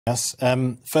Yes.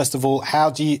 First of all, how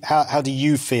do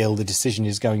you feel the decision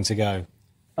is going to go?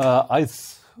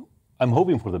 I'm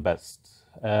hoping for the best,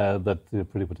 that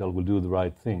Priti Patel will do the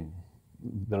right thing.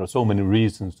 There are so many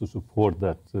reasons to support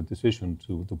that decision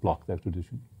to block the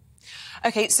extradition.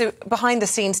 OK, so behind the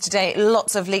scenes today,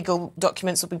 lots of legal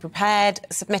documents will be prepared,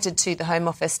 submitted to the Home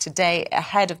Office today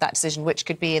ahead of that decision, which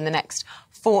could be in the next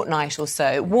fortnight or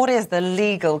so. What is the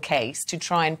legal case to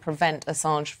try and prevent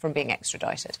Assange from being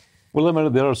extradited? Well,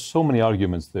 there are so many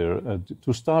arguments there.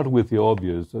 To start with the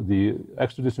obvious, the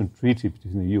extradition treaty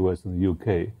between the US and the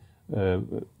UK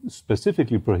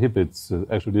specifically prohibits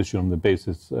extradition on the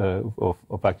basis of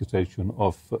accusation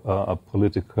of a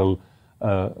political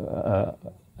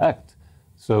act.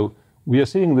 So we are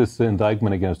seeing this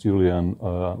indictment against Julian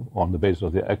on the basis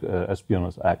of the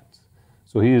Espionage Act.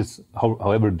 So he is,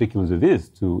 however ridiculous it is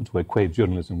to equate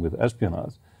journalism with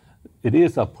espionage, it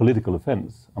is a political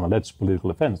offence, an alleged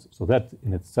political offence, so that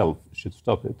in itself should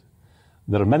stop it.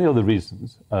 There are many other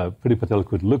reasons. Priti Patel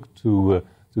could look to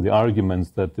the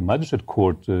arguments that the magistrate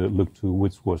court looked to,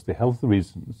 which was the health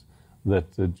reasons,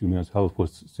 that Julian's health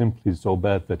was simply so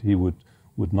bad that he would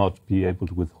not be able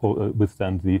to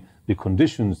withstand the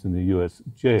conditions in the US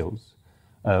jails.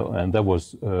 And that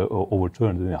was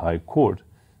overturned in the High Court.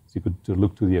 So you could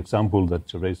look to the example that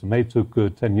Theresa May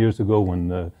took 10 years ago when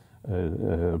her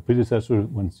predecessor,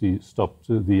 when she stopped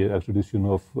the extradition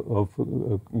of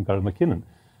Gareth McKinnon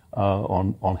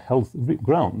on health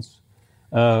grounds.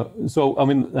 So, I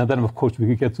mean, and then of course we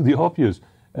could get to the obvious.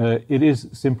 It is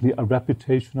simply a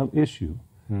reputational issue.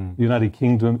 The United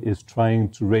Kingdom is trying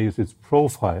to raise its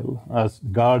profile as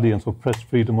guardians of press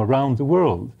freedom around the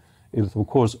world. It is, of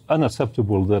course,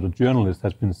 unacceptable that a journalist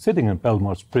has been sitting in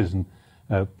Belmarsh prison,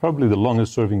 probably the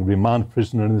longest-serving remand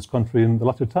prisoner in this country in the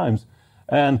latter times,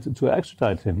 and to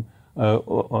extradite him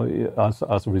as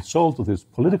a result of this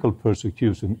political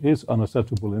persecution is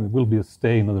unacceptable, and it will be a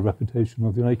stain on the reputation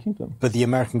of the United Kingdom. But the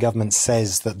American government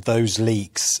says that those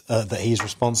leaks that he's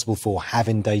responsible for have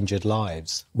endangered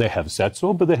lives. They have said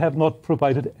so, but they have not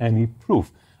provided any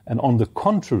proof. And on the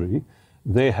contrary,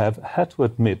 they have had to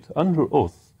admit under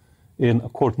oath in a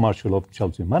court-martial of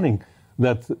Chelsea Manning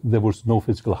that there was no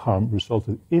physical harm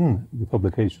resulted in the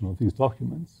publication of these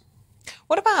documents.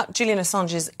 What about Julian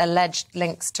Assange's alleged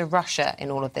links to Russia in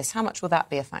all of this? How much will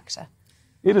that be a factor?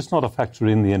 It is not a factor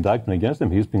in the indictment against him.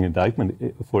 He's being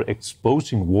indicted for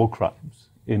exposing war crimes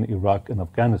in Iraq and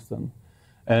Afghanistan.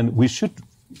 And we should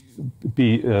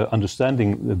be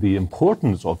understanding the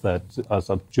importance of that as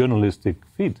a journalistic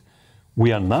feat.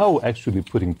 We are now actually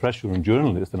putting pressure on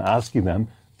journalists and asking them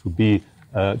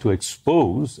to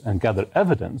expose and gather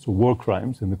evidence of war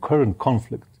crimes in the current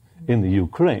conflict in the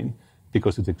Ukraine,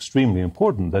 because it's extremely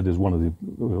important. That is one of the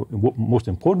most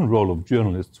important role of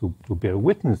journalists to bear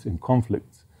witness in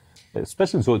conflicts,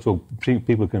 especially so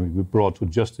people can be brought to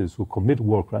justice who commit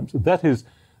war crimes. That is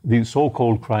the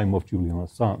so-called crime of Julian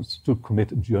Assange, to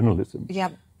commit journalism. Yeah,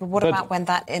 but what about when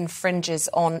that infringes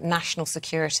on national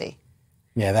security?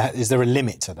 Yeah, is there a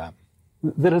limit to that?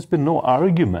 There has been no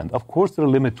argument. Of course, there are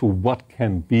limits to what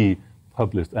can be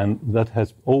published, and that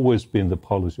has always been the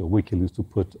policy of WikiLeaks, to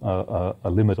put a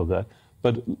limit of that.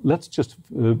 But let's just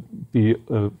look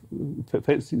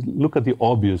at the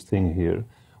obvious thing here.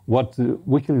 What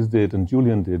WikiLeaks did and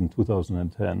Julian did in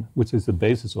 2010, which is the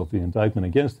basis of the indictment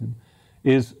against him,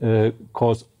 is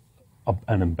cause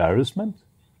an embarrassment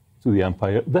to the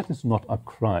empire. That is not a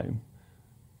crime.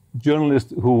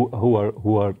 Journalists who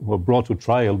are brought to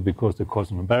trial because they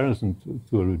cause an embarrassment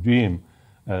to a regime,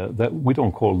 that we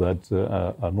don't call that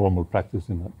a normal practice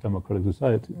in a democratic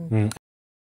society.